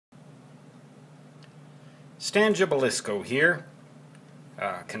Stan Gibilisco here,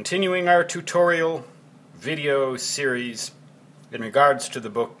 continuing our tutorial video series in regards to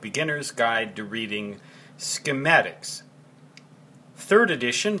the book Beginner's Guide to Reading Schematics. Third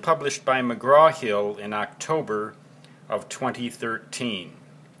edition, published by McGraw-Hill in October of 2013.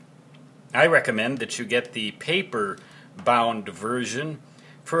 I recommend that you get the paper-bound version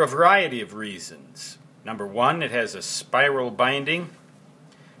for a variety of reasons. Number one, it has a spiral binding,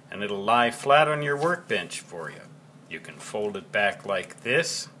 and it'll lie flat on your workbench for you. You can fold it back like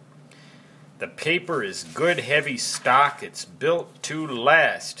this. The paper is good, heavy stock. It's built to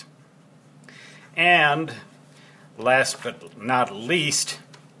last. And last but not least,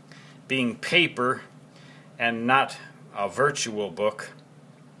 being paper and not a virtual book,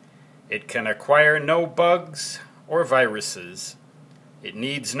 it can acquire no bugs or viruses. It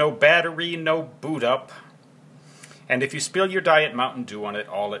needs no battery, no boot up. And if you spill your Diet Mountain Dew on it,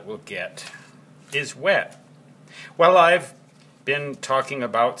 all it will get is wet. Well, I've been talking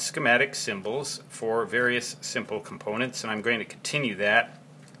about schematic symbols for various simple components, and I'm going to continue that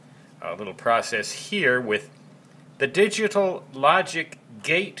little process here with the digital logic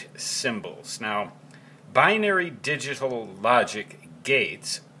gate symbols. Now, binary digital logic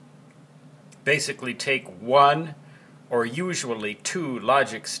gates basically take one or usually two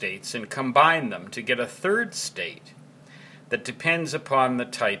logic states and combine them to get a third state that depends upon the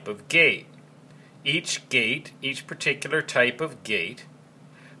type of gate. Each particular type of gate,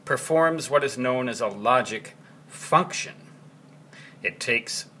 performs what is known as a logic function. It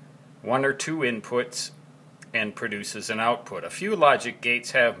takes one or two inputs and produces an output. A few logic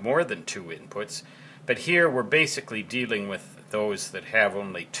gates have more than two inputs, but here we're basically dealing with those that have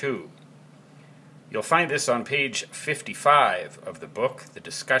only two. You'll find this on page 55 of the book, the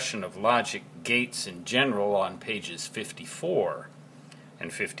discussion of logic gates in general on pages 54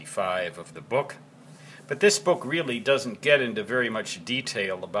 and 55 of the book. But this book really doesn't get into very much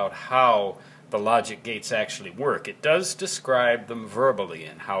detail about how the logic gates actually work. It does describe them verbally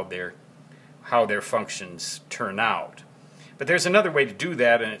and how their functions turn out. But there's another way to do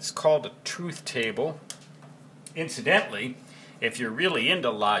that, and it's called a truth table. Incidentally, if you're really into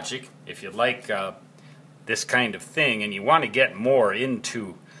logic, if you like this kind of thing and you want to get more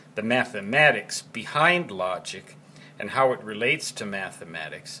into the mathematics behind logic and how it relates to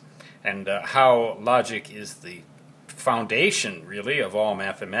mathematics and how logic is the foundation, really, of all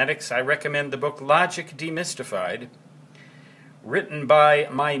mathematics, I recommend the book Logic Demystified, written by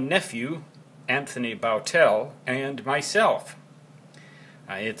my nephew, Anthony Bautel, and myself.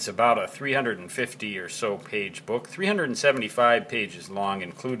 It's about a 350 or so page book, 375 pages long,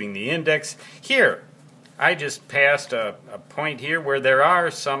 including the index. Here, I just passed a point here where there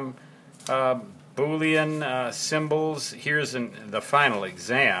are some Boolean symbols. Here's the final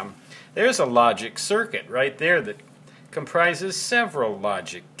exam. There's a logic circuit right there that comprises several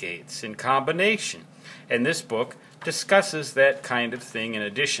logic gates in combination. And this book discusses that kind of thing in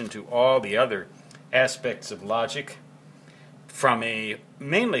addition to all the other aspects of logic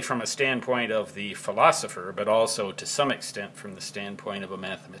mainly from a standpoint of the philosopher, but also to some extent from the standpoint of a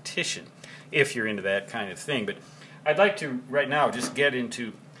mathematician, if you're into that kind of thing. But I'd like to right now just get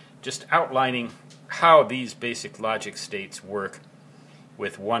into just outlining how these basic logic states work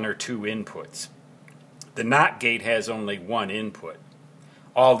with one or two inputs. The NOT gate has only one input.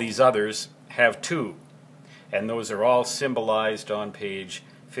 All these others have two, and those are all symbolized on page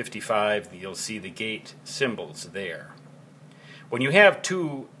 55. You'll see the gate symbols there. When you have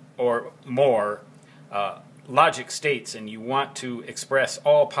two or more logic states and you want to express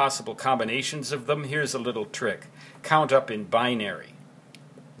all possible combinations of them, here's a little trick. Count up in binary.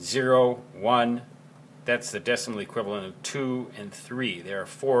 0, 1, that's the decimal equivalent of 2 and 3. There are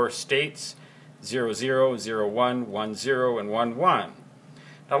four states, 0, 0, 0, 1, 1, 0, and 1, 1.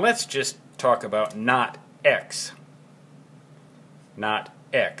 Now let's just talk about not x. Not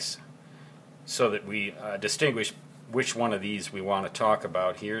x, so that we distinguish which one of these we want to talk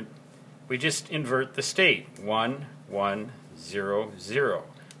about here. We just invert the state. 1, 1, 0, 0.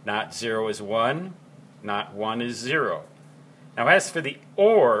 Not 0 is 1, not 1 is 0. Now as for the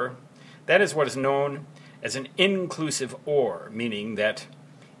OR, that is what is known as an inclusive OR, meaning that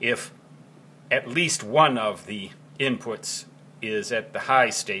if at least one of the inputs is at the high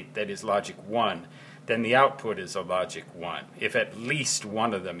state, that is logic 1, then the output is a logic 1. If at least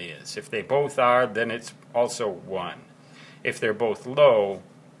one of them is. If they both are, then it's also 1. If they're both low,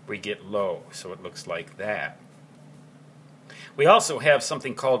 we get low. So it looks like that. We also have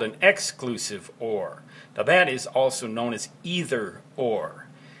something called an exclusive OR. Now that is also known as either or.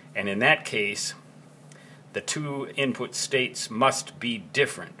 And in that case, the two input states must be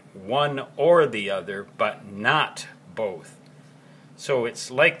different, one or the other, but not both. So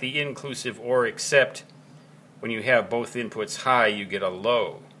it's like the inclusive OR, except when you have both inputs high, you get a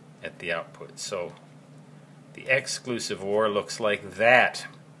low at the output. So the exclusive OR looks like that.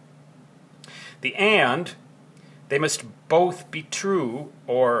 The AND, they must both be true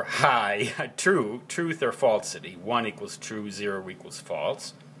or high, truth or falsity. 1 equals true, 0 equals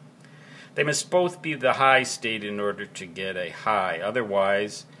false. They must both be the high state in order to get a high.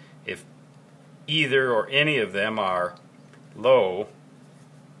 Otherwise, if either or any of them are low,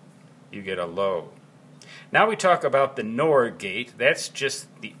 you get a low. Now we talk about the NOR gate. That's just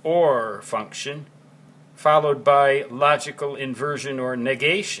the OR function followed by logical inversion or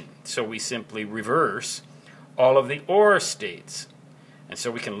negation. So we simply reverse all of the OR states. And so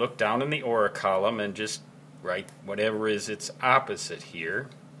we can look down in the OR column and just write whatever is its opposite here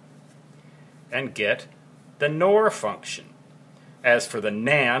and get the NOR function. As for the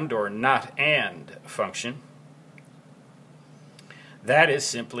NAND or not AND function, that is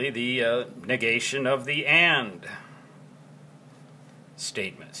simply the negation of the AND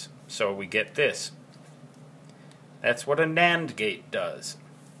statements. So we get this. That's what a NAND gate does.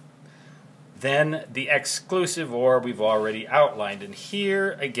 Then the exclusive OR we've already outlined, and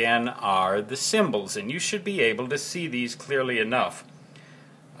here again are the symbols, and you should be able to see these clearly enough.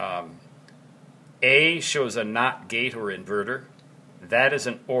 A shows a NOT gate or inverter. That is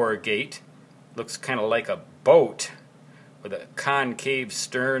an OR gate. Looks kind of like a boat with a concave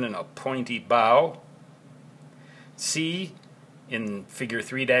stern and a pointy bow. C in figure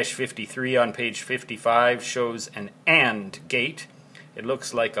 3-53 on page 55 shows an AND gate. It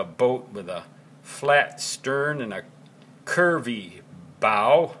looks like a boat with a flat stern and a curvy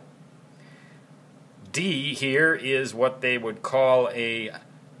bow. D here is what they would call a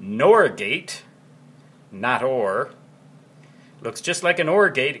NOR gate, not OR. Looks just like an OR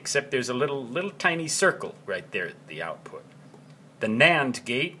gate, except there's a little tiny circle right there at the output. The NAND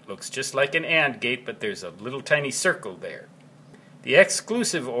gate looks just like an AND gate, but there's a little tiny circle there. The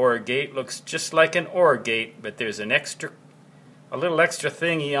exclusive OR gate looks just like an OR gate, but there's a little extra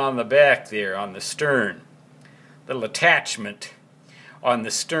thingy on the back there, on the stern. Little attachment on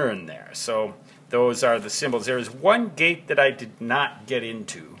the stern there. So those are the symbols. There is one gate that I did not get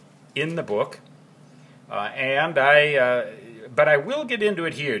into in the book, but I will get into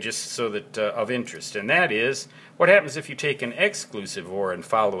it here just so that of interest, and that is what happens if you take an exclusive OR and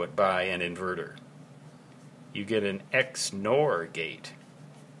follow it by an inverter. You get an XNOR gate.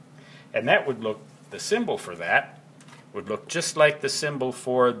 And that would look, the symbol for that would look just like the symbol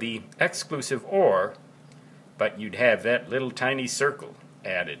for the exclusive OR, but you'd have that little tiny circle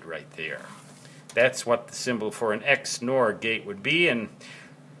added right there. That's what the symbol for an XNOR gate would be, and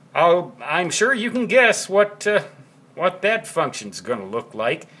I'm sure you can guess what that function's going to look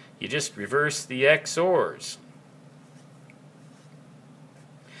like. You just reverse the XORs.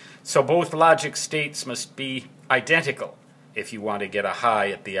 So both logic states must be identical if you want to get a high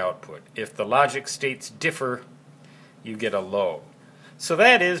at the output. If the logic states differ, you get a low. So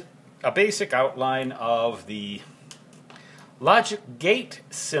that is a basic outline of the logic gate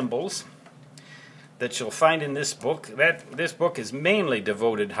symbols that you'll find in this book. This book is mainly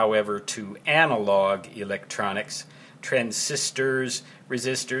devoted, however, to analog electronics, transistors,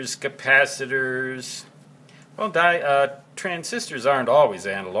 resistors, capacitors. Well, transistors aren't always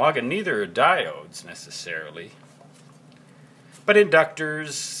analog, and neither are diodes necessarily. But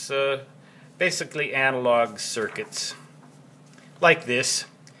inductors, basically analog circuits, like this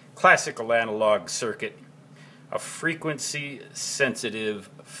classical analog circuit, a frequency-sensitive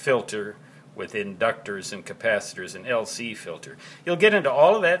filter with inductors and capacitors, and LC filter. You'll get into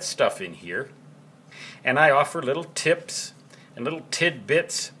all of that stuff in here, and I offer little tips and little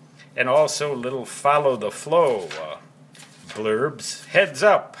tidbits and also little follow the flow blurbs. Heads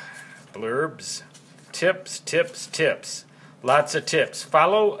up blurbs. Tips, tips, tips. Lots of tips.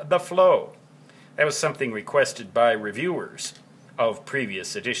 Follow the flow. That was something requested by reviewers of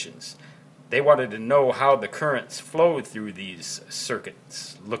previous editions. They wanted to know how the currents flow through these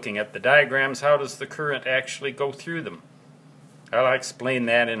circuits. Looking at the diagrams, how does the current actually go through them? I'll explain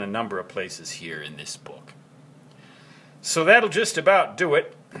that in a number of places here in this book. So that'll just about do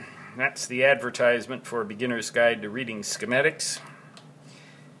it. That's the advertisement for a Beginner's Guide to Reading Schematics.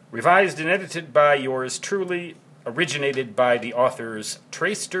 Revised and edited by yours truly, originated by the authors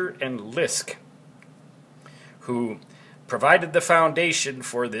Traister and Lisk, who provided the foundation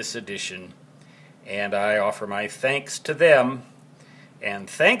for this edition, and I offer my thanks to them, and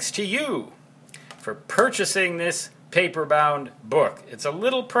thanks to you for purchasing this paper-bound book. It's a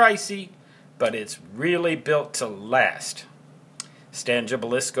little pricey, but it's really built to last. Stan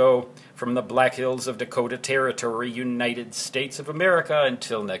Gibilisco from the Black Hills of Dakota Territory, United States of America.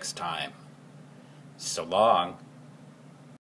 Until next time, so long.